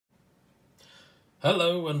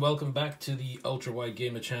Hello and welcome back to the Ultra Wide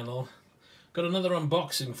Gamer channel. Got another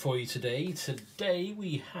unboxing for you today. Today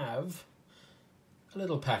we have a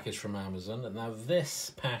little package from Amazon, and now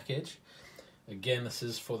this package, again this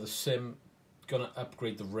is for the sim, gonna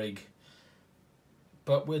upgrade the rig,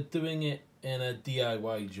 but we're doing it in a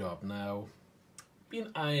DIY job. Now,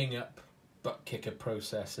 been eyeing up butt kicker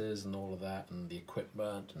processes and all of that, and the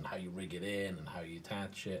equipment and how you rig it in and how you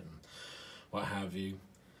attach it and what have you.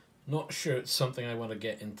 Not sure it's something I want to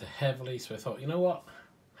get into heavily, so I thought, you know what,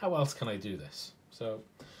 how else can I do this? So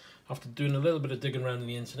after doing a little bit of digging around on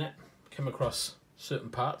the internet, came across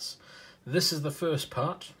certain parts. This is the first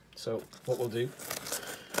part, so what we'll do,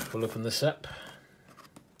 we'll open this up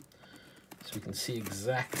so we can see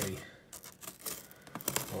exactly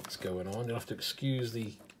what's going on. You'll have to excuse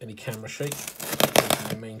any camera shake.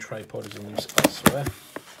 My main tripod is in use elsewhere.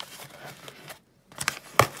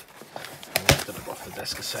 Off the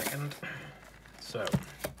desk a second. So if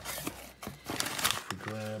we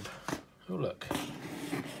grab, oh look,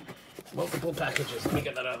 multiple packages. Let me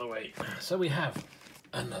get that out of the way. So we have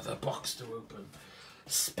another box to open.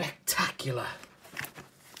 Spectacular.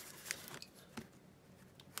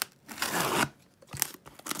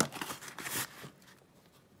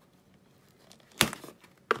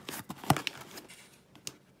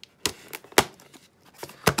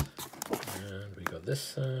 And we got this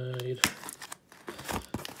side.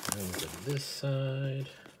 And this side.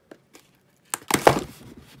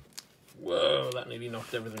 Whoa, that nearly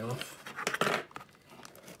knocked everything off.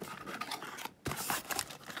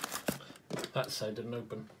 That side didn't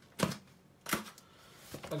open.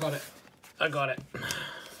 I got it. I got it.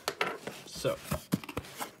 So,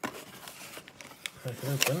 I can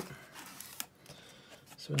open.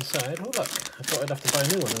 So inside, oh look, I thought I'd have to buy a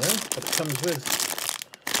new one of them, but it comes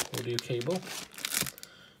with audio cable,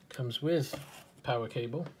 comes with power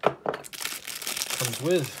cable, comes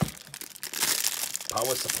with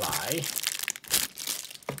power supply,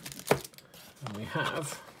 and we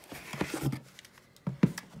have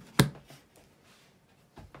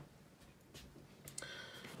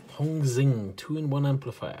Gsync 2-in-1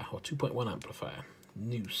 amplifier, or 2.1 amplifier,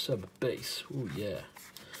 new sub bass. Oh yeah.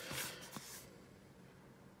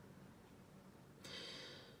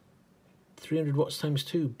 £300 times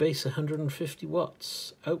 2, bass 150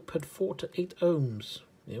 watts, output 4 to 8 ohms.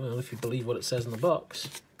 Yeah, well, if you believe what it says in the box.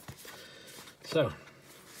 So,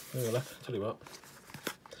 have a look. Tell you what,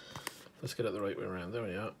 let's get it the right way around. There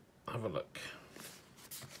we are. Have a look.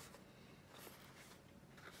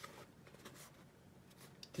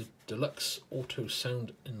 The deluxe auto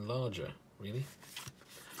sound enlarger, really?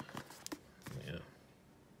 Yeah.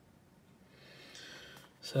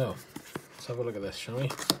 So, let's have a look at this, shall we?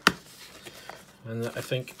 And I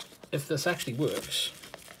think if this actually works,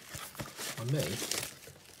 I may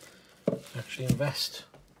actually invest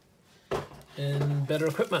in better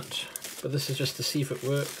equipment. But this is just to see if it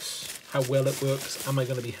works, how well it works, am I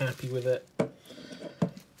going to be happy with it?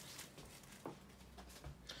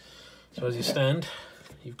 So as you stand,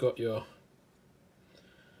 you've got your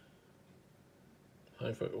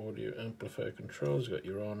hi-fi audio amplifier controls, you've got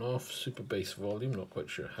your on-off, super bass volume, not quite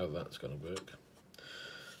sure how that's going to work.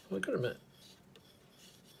 Well, I've got to admit,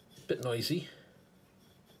 bit noisy,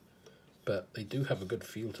 but they do have a good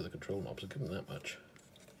feel to the control knobs. I'll give them that much.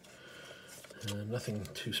 Nothing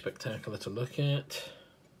too spectacular to look at.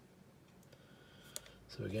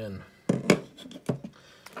 So again,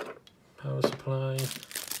 power supply.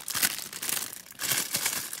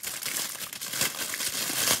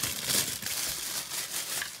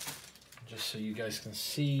 Just so you guys can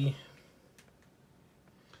see,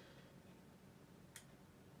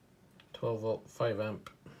 12 volt, 5 amp.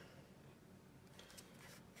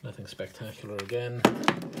 Nothing spectacular again. And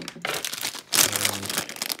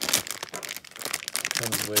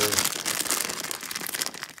comes with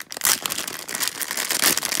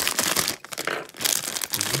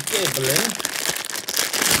cabling.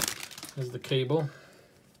 There's the cable.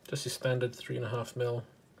 Just your standard 3.5mm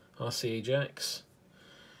RCA jacks.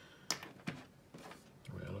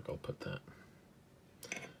 Well, look, I'll put that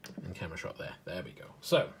in camera shot there. There we go.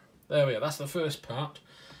 So, there we are. That's the first part.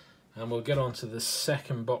 And we'll get on to the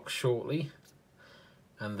second box shortly,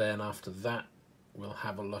 and then after that we'll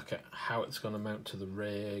have a look at how it's going to mount to the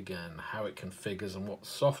rig and how it configures and what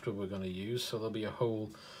software we're going to use. So there'll be a whole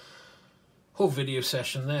video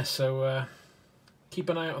session there, so keep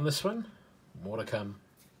an eye out on this one. More to come.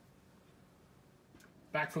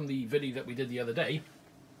 Back from the video that we did the other day,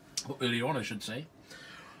 or earlier on I should say,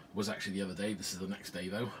 was actually the other day, this is the next day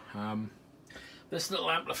though. This little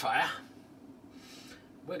amplifier,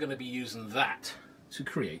 we're going to be using that to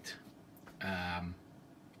create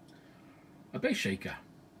a bass shaker.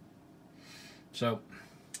 So,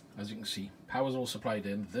 as you can see, power's all supplied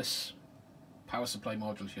in. This power supply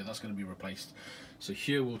module here, that's going to be replaced. So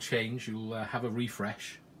here will change, you'll have a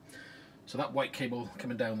refresh. So that white cable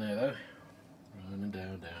coming down there though, running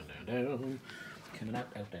down, coming out,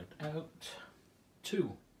 out.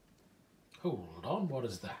 2. Hold on, what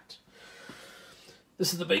is that?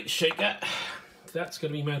 This is the bass shaker. That's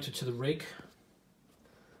going to be mounted to the rig.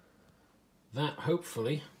 That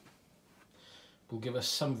hopefully will give us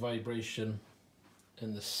some vibration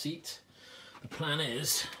in the seat. The plan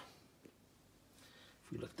is,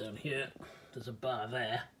 if we look down here, there's a bar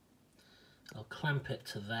there. I'll clamp it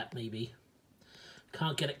to that maybe.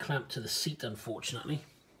 Can't get it clamped to the seat unfortunately.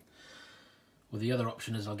 Well, the other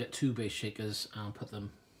option is I'll get 2 bass shakers and put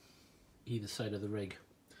them either side of the rig.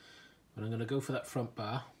 But I'm going to go for that front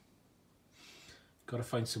bar. Got to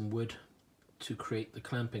find some wood to create the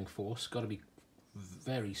clamping force. Got to be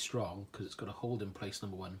very strong because it's got to hold in place,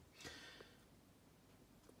 number one,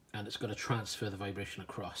 and it's got to transfer the vibration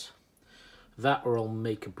across. That, or I'll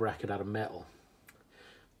make a bracket out of metal.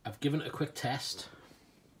 I've given it a quick test.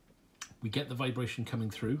 We get the vibration coming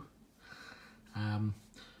through,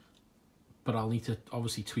 but I'll need to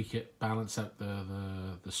obviously tweak it, balance out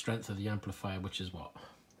the strength of the amplifier, which is what,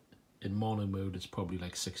 in mono mode it's probably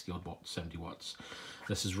like 60 odd watts, 70 watts.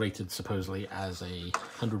 This is rated supposedly as a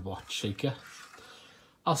 100 watt shaker.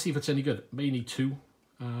 I'll see if it's any good. May need 2,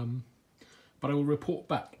 but I will report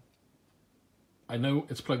back. I know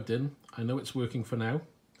it's plugged in, I know it's working for now.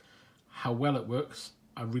 How well it works,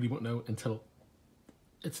 I really won't know until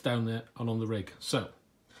it's down there and on the rig. So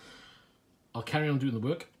I'll carry on doing the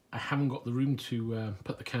work. I haven't got the room to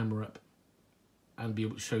put the camera up and be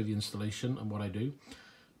able to show the installation and what I do,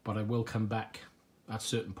 but I will come back at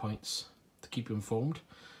certain points to keep you informed.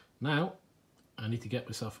 Now I need to get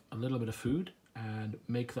myself a little bit of food and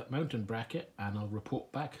make that mounting bracket, and I'll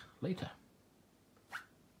report back later.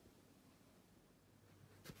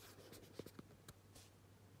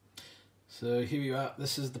 So here you are,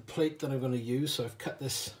 this is the plate that I'm going to use. So I've cut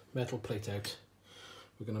this metal plate out.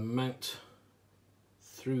 We're going to mount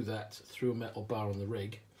through that, through a metal bar on the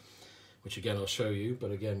rig, which again I'll show you,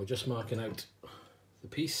 but again we're just marking out the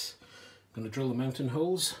piece. I'm going to drill the mounting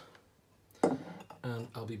holes, and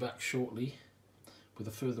I'll be back shortly with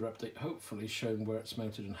a further update, hopefully showing where it's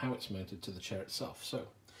mounted and how it's mounted to the chair itself. So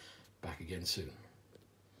back again soon.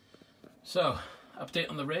 So update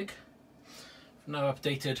on the rig. Now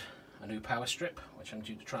updated a new power strip, which I'm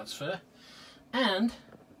due to transfer, and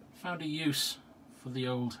found a use for the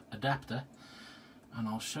old adapter, and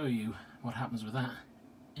I'll show you what happens with that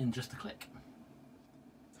in just a click.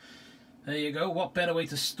 There you go. What better way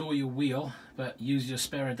to store your wheel but use your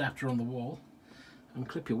spare adapter on the wall and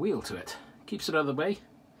clip your wheel to it. Keeps it out of the way.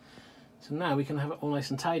 So now we can have it all nice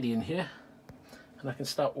and tidy in here, and I can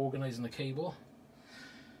start organising the cable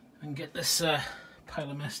and get this pile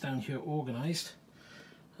of mess down here organised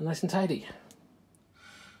and nice and tidy.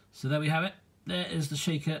 So there we have it. There is the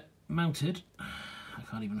shaker mounted. I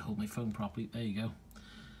can't even hold my phone properly. There you go.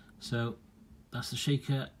 So that's the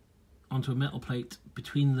shaker onto a metal plate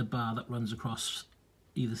between the bar that runs across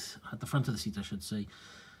either at the front of the seat, I should say,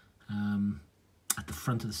 at the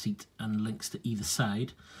front of the seat, and links to either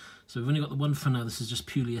side. So we've only got the one for now. This is just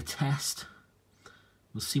purely a test.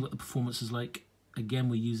 We'll see what the performance is like. Again,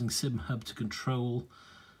 we're using SimHub to control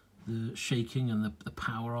the shaking and the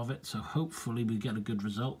power of it, so hopefully we get a good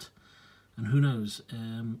result. And who knows,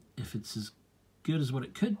 if it's as good as what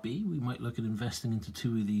it could be, we might look at investing into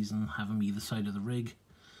 2 of these and have them either side of the rig,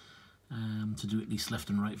 to do at least left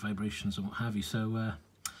and right vibrations and what have you. So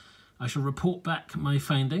I shall report back my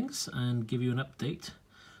findings and give you an update.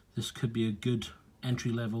 This could be a good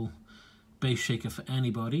entry-level bass shaker for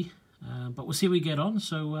anybody, but we'll see how we get on.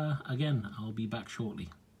 So again, I'll be back shortly.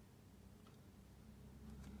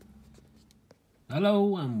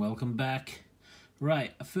 Hello and welcome back.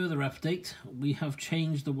 Right, a further update. We have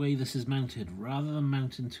changed the way this is mounted. Rather than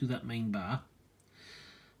mounting to that main bar,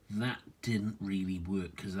 that didn't really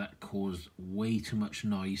work because that caused way too much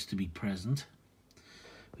noise to be present.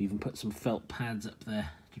 We even put some felt pads up there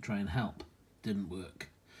to try and help. Didn't work.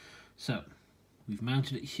 So we've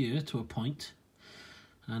mounted it here to a point,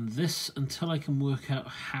 and this, until I can work out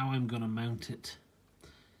how I'm going to mount it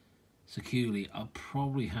securely, I'll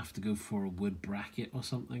probably have to go for a wood bracket or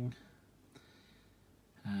something.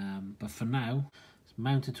 But for now, it's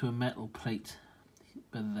mounted to a metal plate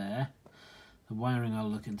there. The wiring I'll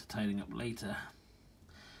look into tidying up later.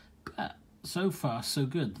 But so far, so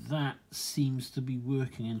good. That seems to be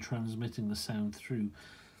working and transmitting the sound through.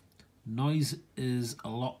 Noise is a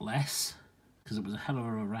lot less, because it was a hell of a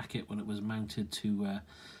racket when it was mounted to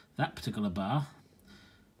that particular bar,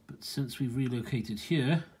 but since we've relocated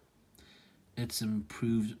here, it's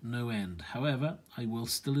improved no end. However, I will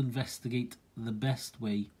still investigate the best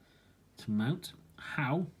way to mount.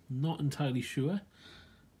 How? Not entirely sure,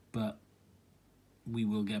 but we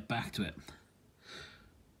will get back to it.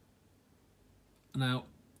 Now,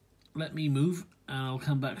 let me move and I'll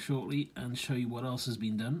come back shortly and show you what else has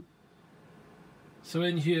been done. So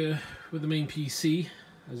in here with the main PC,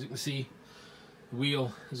 as you can see, the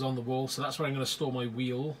wheel is on the wall, so that's where I'm going to store my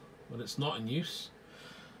wheel when it's not in use.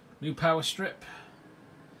 New power strip,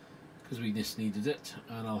 because we just needed it,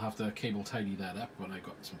 and I'll have to cable tidy that up when I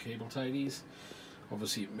got some cable tidies.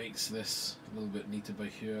 Obviously it makes this a little bit neater by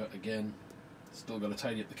here. Again, still got to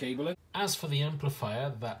tidy up the cabling. As for the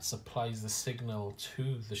amplifier that supplies the signal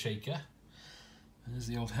to the shaker, there's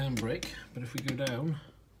the old handbrake, but if we go down,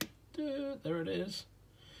 there it is.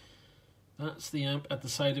 That's the amp at the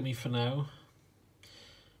side of me for now.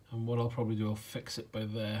 And what I'll probably do, I'll fix it by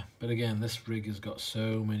there. But again, this rig has got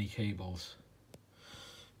so many cables.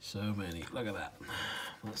 So many. Look at that.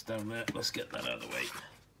 That's down there. Let's get that out of the way.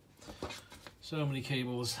 So many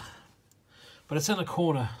cables. But it's in a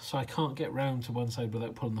corner, so I can't get round to one side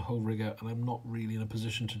without pulling the whole rig out. And I'm not really in a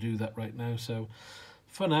position to do that right now. So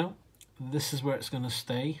for now, this is where it's going to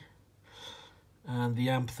stay. And the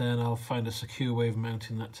amp then, I'll find a secure way of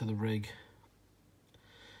mounting that to the rig.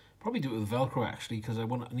 Probably do it with Velcro actually, because I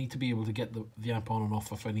need to be able to get the amp on and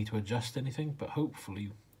off if I need to adjust anything, but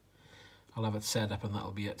hopefully I'll have it set up and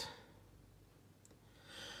that'll be it.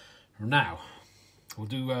 Now, we'll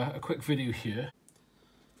do a quick video here.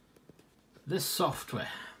 This software,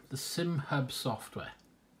 the SimHub software,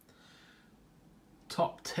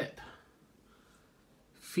 top tip,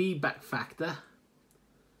 feedback factor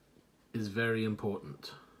is very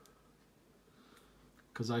important.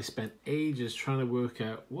 Because I spent ages trying to work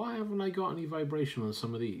out why haven't I got any vibration on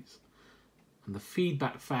some of these, and the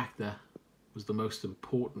feedback factor was the most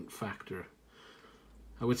important factor.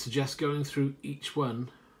 I would suggest going through each one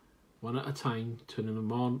at a time, turning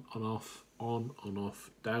them on and off,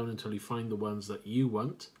 down until you find the ones that you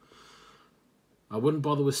want. I wouldn't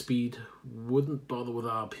bother with speed, wouldn't bother with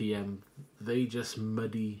RPM. They just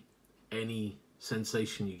muddy any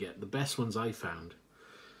sensation you get. The best ones I found,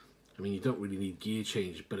 I mean, you don't really need gear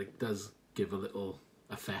change, but it does give a little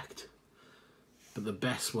effect. But the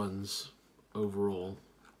best ones overall,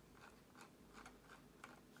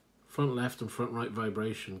 front left and front right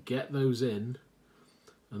vibration, get those in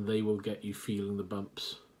and they will get you feeling the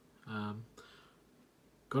bumps.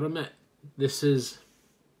 Gotta admit, this is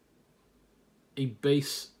a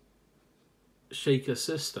bass shaker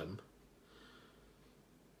system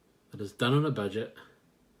that is done on a budget,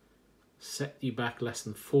 set you back less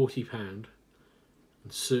than £40, and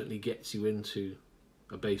certainly gets you into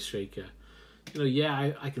a bass shaker. You know,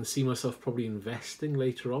 yeah, I can see myself probably investing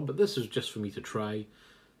later on, but this is just for me to try,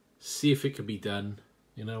 see if it can be done.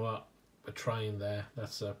 You know what, we're trying there.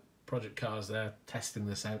 That's Project Cars there, testing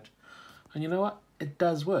this out. And you know what, it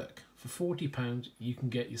does work. For £40 you can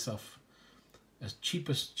get yourself as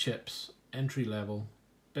cheapest chips, entry level,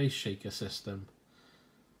 bass shaker system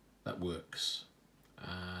that works.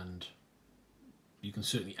 And you can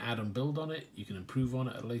certainly add and build on it, you can improve on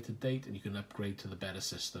it at a later date, and you can upgrade to the better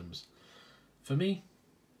systems. For me,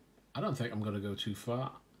 I don't think I'm going to go too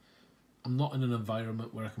far. I'm not in an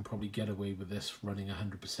environment where I can probably get away with this running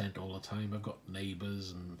 100% all the time. I've got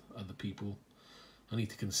neighbours and other people I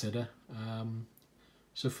need to consider.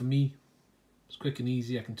 So for me, it's quick and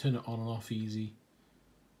easy. I can turn it on and off easy,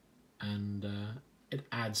 and it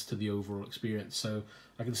adds to the overall experience. So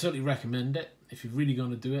I can certainly recommend it. If you're really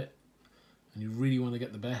going to do it and you really want to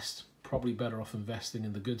get the best, probably better off investing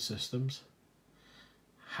in the good systems.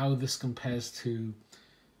 How this compares to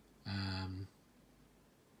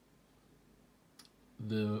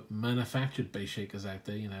the manufactured bass shakers out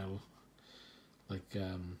there, you know, like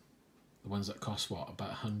the ones that cost what,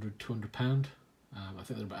 about £100, £200. I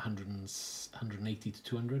think they're about 180 to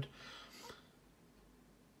 200.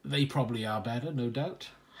 They probably are better, no doubt.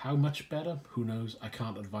 How much better? Who knows? I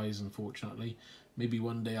can't advise, unfortunately. Maybe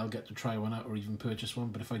one day I'll get to try one out or even purchase one,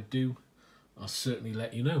 but if I do, I'll certainly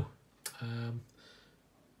let you know.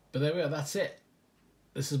 But there we are, that's it.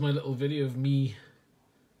 This is my little video of me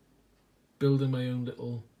building my own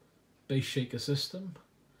little bass shaker system,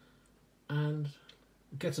 and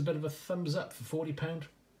it gets a bit of a thumbs up for £40.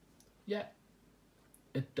 Yeah,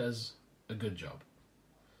 it does a good job.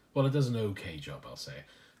 Well, it does an okay job, I'll say.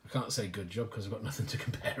 I can't say good job because I've got nothing to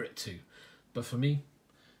compare it to, but for me,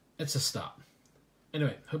 it's a start.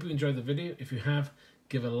 Anyway, hope you enjoyed the video. If you have,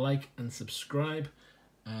 give it a like and subscribe,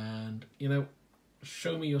 and you know,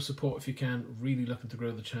 Show me your support if you can. Really looking to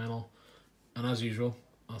grow the channel. And as usual,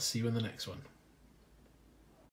 I'll see you in the next one.